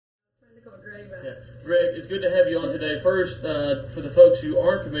call Greg back. Yeah. Greg, it's good to have you on today. First, for the folks who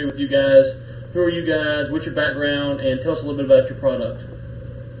aren't familiar with you guys, who are you guys, what's your background, and tell us a little bit about your product.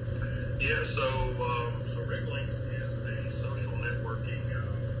 Yeah, so Lynx is a social networking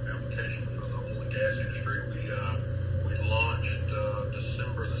application for the oil and gas industry. We launched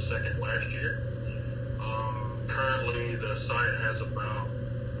December the 2nd last year. Currently, the site has about,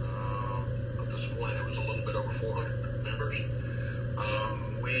 at this point, it was a little bit over 400 members.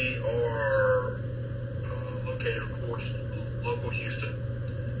 We are located, of course, local Houston.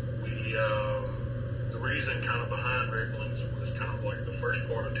 The reason kind of behind Lynx was kind of like the first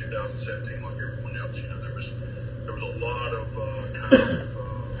part of 2017, like everyone else. You know, there was a lot of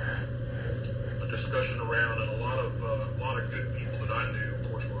a discussion around, and a lot of good people that I knew,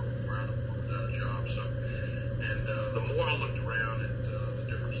 of course, were without a job. So, and the more I looked around at the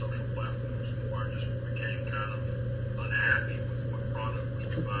different social platforms, the more I just became kind of unhappy with what product was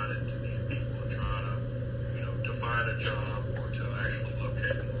provided to these people to try to, to find a job or to actually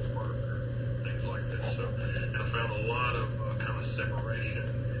locate more work or things like this. So, and I found a lot of kind of separation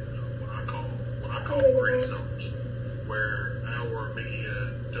in what I call green zones, where our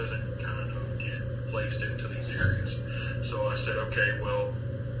media doesn't kind of get placed into these areas. So I said, okay, well,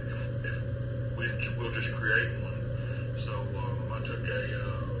 if we'll just create one. So I took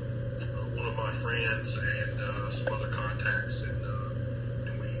one of my friends and some other contacts, and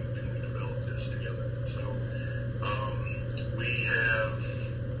we developed this together. So we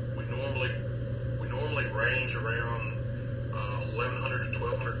normally range around 1,100 to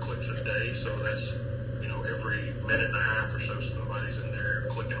 1,200 clicks a day. So that's every minute and a half or so somebody's in there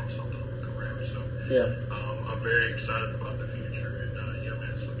clicking on something on the around. So Yeah. I'm very excited about the future, and yeah,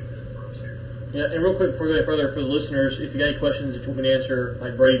 man, it's looking good for us here. Yeah, and real quick before we go any further, for the listeners, if you got any questions that you want me to answer,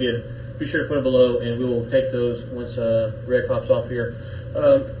 like Brady did, be sure to put them below, and we will take those once Greg hops off here.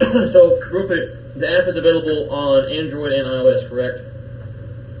 So, real quick, the app is available on Android and iOS, correct?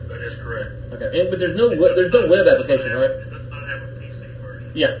 That is correct. Okay, but there's no web application, right? It does not have a PC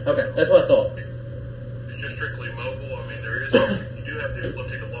version. Yeah. Okay, that's what I thought. It's just strictly mobile. I mean, there is you do have the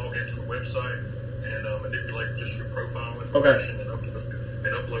ability to log into the website and manipulate just your profile information and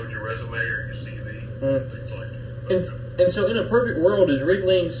upload your resume or your CV, things like that. And so, in a perfect world, is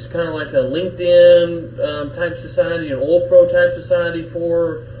Lynx kind of like a LinkedIn type society, an oil pro type society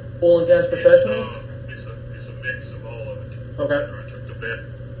for oil and gas professionals? It's a mix of all of it. Okay.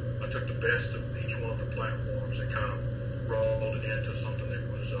 I took the best of each one of the platforms and kind of rolled it into something that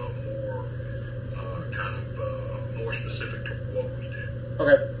was more specific to what we do.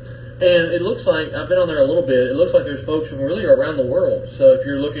 Okay. And it looks like, I've been on there a little bit, it looks like there's folks from really around the world. So if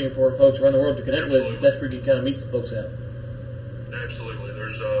you're looking for folks around the world to connect with, that's where you can kind of meet some folks at. Absolutely.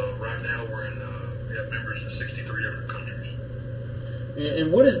 There's, right now we have members in 63 different countries.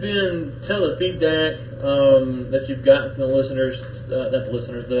 And what has been some of the feedback that you've gotten from the listeners,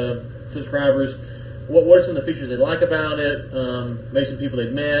 the subscribers? What are some of the features they like about it? Maybe some people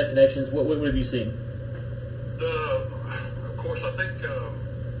they've met, connections. What have you seen? Of course, I think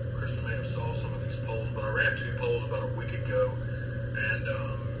Krista may have saw some of these polls, but I ran 2 polls about a week ago, and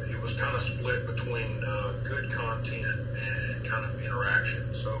it was kind of split between good content and kind of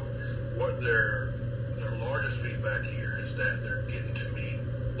interaction. So what their largest feedback here is that they're getting to meet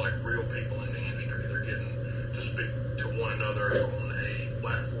like real people in the industry. They're getting to speak to one another on a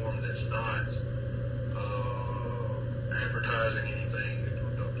platform that's not advertising anything,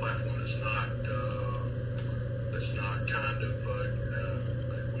 a platform that's not kind of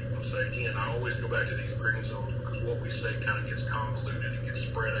we will say again. I always go back to these green zones because what we say kind of gets convoluted and gets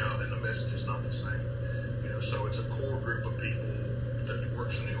spread out, and the message is not the same. So it's a core group of people that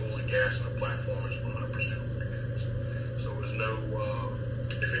works in the oil and gas, and the platform is 100% organics. So there's no,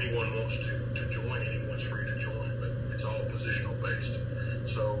 if anyone wants to join, anyone's free to join, but it's all positional based.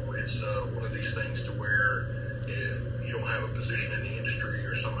 So it's one of these things to where if you don't have a position in the industry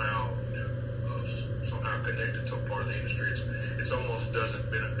or somehow connected to a part of the industry, it almost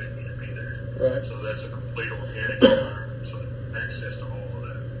doesn't benefit you to be there. Right. So that's a complete organic environment. So access to all of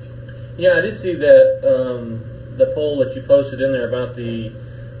that. So. Yeah, I did see that the poll that you posted in there about the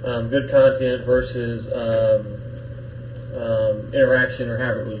good content versus interaction, or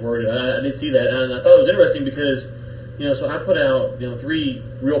however it was worded. I did see that, and I thought it was interesting because, so I put out 3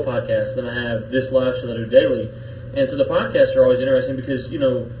 real podcasts, then I have this live show that I do daily, and so the podcasts are always interesting because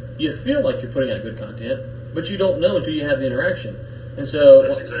you feel like you're putting out good content, but you don't know until you have the interaction. And so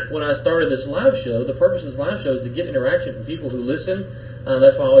when I started this live show, the purpose of this live show is to get interaction from people who listen.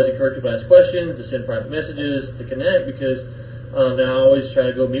 That's why I always encourage people to ask questions, to send private messages, to connect, because then I always try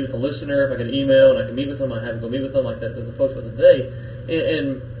to go meet with the listener. If I get an email and I can meet with them, I have to go meet with them like that the folks with today.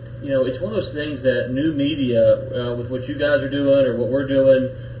 And it's one of those things that new media, with what you guys are doing or what we're doing,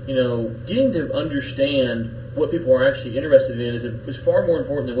 getting to understand what people are actually interested in is far more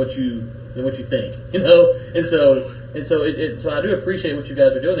important than what you think, and so I do appreciate what you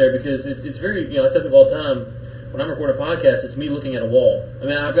guys are doing there, because it's very, I tell people all the time, when I'm recording a podcast, it's me looking at a wall. I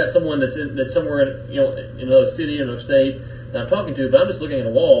mean, I've got someone that's somewhere in another city, another state that I'm talking to, but I'm just looking at a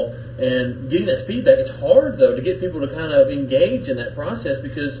wall and getting that feedback. It's hard though to get people to kind of engage in that process,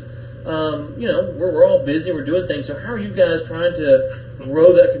 because we're all busy, we're doing things. So how are you guys trying to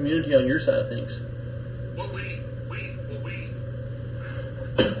grow that community on your side of things? Well, we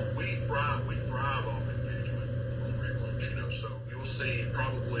thrive off engagement on Wriglings, so you'll see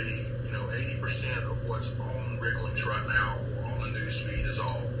probably 80% of what's on Wriglings right now or on the news feed is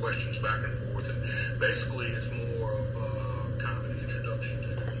all questions back and forth, and basically it's more of kind of an introduction to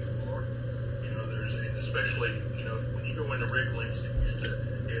who you are. Especially when you go into Wriglings,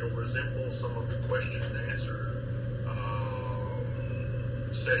 it'll resemble some of the question and answer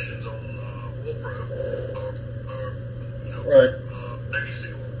sessions on Oil Pro, right. Legacy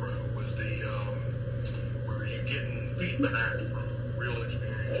Oil Pro was the where you're getting feedback from real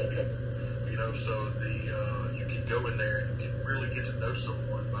experienced people. So you can go in there and you can really get to know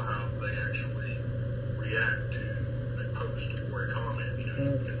someone by how they actually react to a post or a comment. You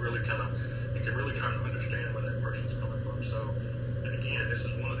can really kind of understand where that person's coming from. So, and again, this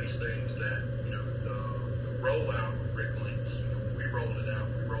is one of these things that the rollout of Wriglings, we rolled it out.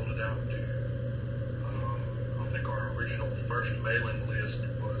 We rolled it out to I think our original first mailing list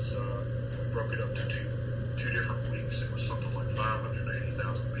was we broke it up to two different weeks. It was something like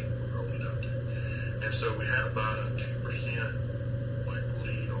 580,000 people we rolled it out to, and so we had about a 2%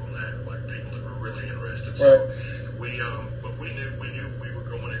 lead on that, people that were really interested. So but we knew we were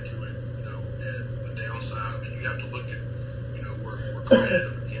going into it, at the downside. I mean, you have to look at, we're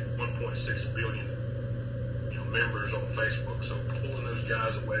competitive against 1.6 billion, members on Facebook. So pulling those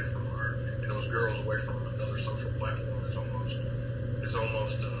guys away from those girls away from another social platform is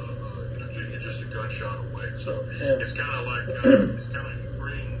almost you're just a gunshot away. So it's kind of like you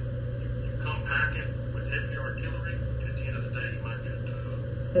come packing with heavy artillery, and at the end of the day you might get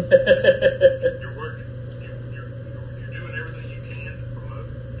you're working. You're doing everything you can to promote,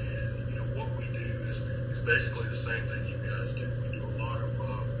 and what we do is basically the same thing you guys do. We do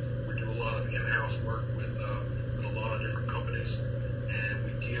a lot of in-house work with a lot of different companies, and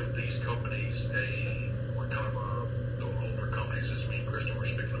we give these companies the older companies, as me and Kristen were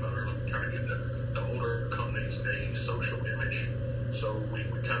speaking about earlier, we kind of give the older companies a social image. So we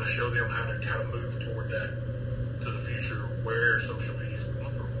kind of show them how to kind of move toward that to the future, where social media is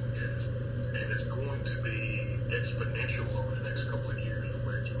going for oil and gas, and it's going to be exponential over the next couple of years. The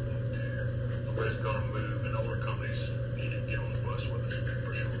way it's going to move, and older companies need to get on the bus with us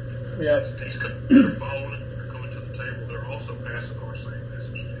for sure. Yeah. These companies that are following it, they're coming to the table. They're also passing our same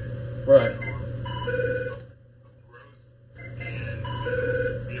message. Right. Growth and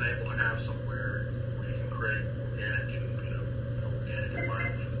being able to have somewhere where you can create organic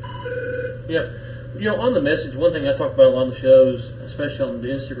environments. Yep. On the message, one thing I talk about a lot on the shows, especially on the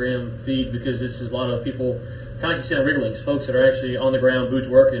Instagram feed, because this is a lot of people kind of see on Wriglings, folks that are actually on the ground, boots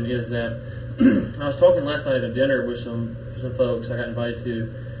working, is that I was talking last night at a dinner with some folks I got invited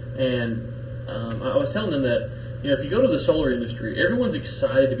to, and I was telling them that if you go to the solar industry, everyone's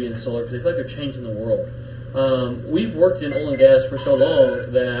excited to be in solar because they feel like they're changing the world. We've worked in oil and gas for so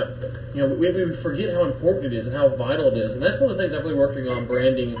long that we forget how important it is and how vital it is, and that's one of the things I'm really working on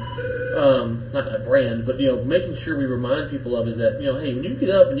branding. Not a brand, but making sure we remind people of is that hey, when you get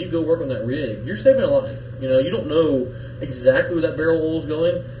up and you go work on that rig, you're saving a life. You don't know exactly where that barrel of oil is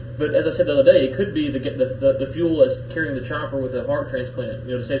going. But as I said the other day, it could be the fuel that's carrying the chopper with a heart transplant,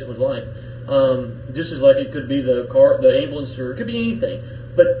 to save someone's life. Just as like it could be the ambulance, or it could be anything.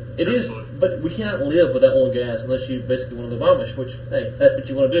 But it is. But we cannot live without oil and gas unless you basically want to live Amish, which hey, if that's what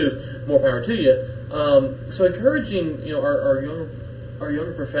you want to do. More power to you. So encouraging our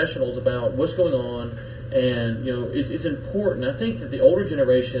younger professionals about what's going on, and it's important. I think that the older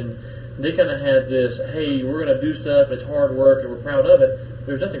generation, they kind of had this, hey, we're going to do stuff, and it's hard work, and we're proud of it.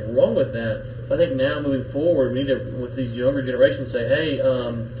 There's nothing wrong with that. But I think now moving forward, we need to, with these younger generations, say, hey,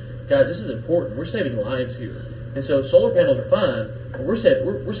 guys, this is important. We're saving lives here. And so solar panels are fine, but we're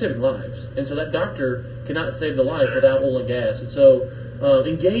saving lives. And so that doctor cannot save the life without oil and gas. And so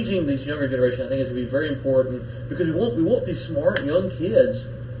engaging these younger generation, I think, is going to be very important, because we want these smart young kids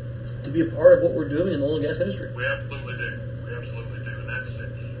to be a part of what we're doing in the oil and gas industry. We absolutely do.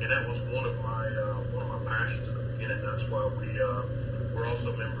 And that was one of my passions at the beginning. That's why we're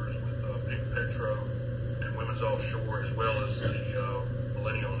also members with Pink Petro and Women's Offshore, as well as the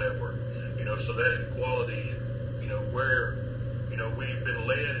millennial network. So that equality, where, we've been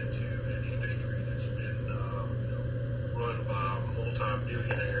led into an industry that's been, run by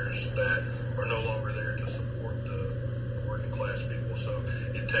multi-billionaires that are no longer there to support the working class people. So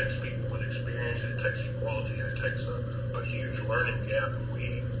it takes people with experience, it takes equality, and it takes a huge learning gap. And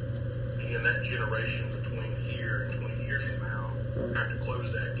we, being that generation between here and 20 years from now, have to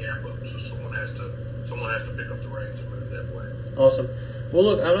close that gap up. So someone has to pick up the reins and move that way. Awesome. Well,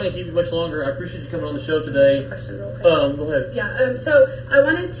 look, I'm not going to keep you much longer. I appreciate you coming on the show today. Question real quick. Go ahead. Yeah, so I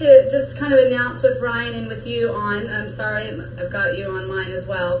wanted to just kind of announce with Ryan and with you on, I'm sorry, I've got you online as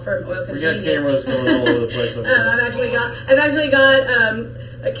well from Oil Country. We got cameras going all over the place. I've actually got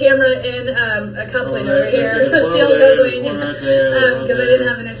a camera and a coupling over here, a steel coupling, because I didn't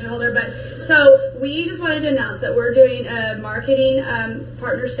have an extra holder. But so we just wanted to announce that we're doing a marketing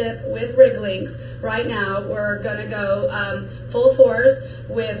partnership with Lynx right now. We're going to go full force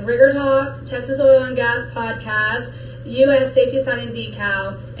with Rigger Talk, Texas Oil and Gas Podcast, U.S. Safety Sign and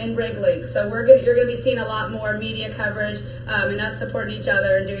Decal, and Lynx. So you're going to be seeing a lot more media coverage and us supporting each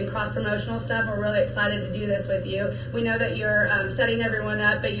other and doing cross-promotional stuff. We're really excited to do this with you. We know that you're setting everyone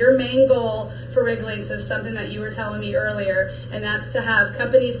up, but your main goal for Lynx is something that you were telling me earlier, and that's to have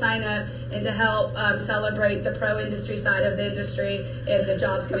companies sign up and to help celebrate the pro-industry side of the industry and the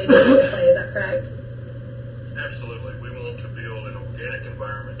jobs coming into play. Is that correct? Absolutely. We want to build an organic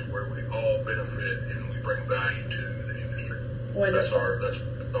environment where we all benefit and we bring value to the industry. Wonderful. That's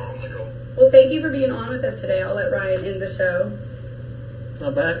our only goal. Well, thank you for being on with us today. I'll let Ryan end the show.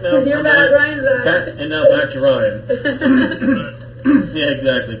 I'm back now. You're back. Ryan's back. And now back to Ryan. Yeah,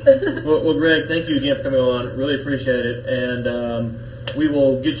 exactly. Well, Greg, thank you again for coming on. Really appreciate it. And we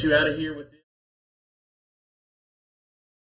will get you out of here with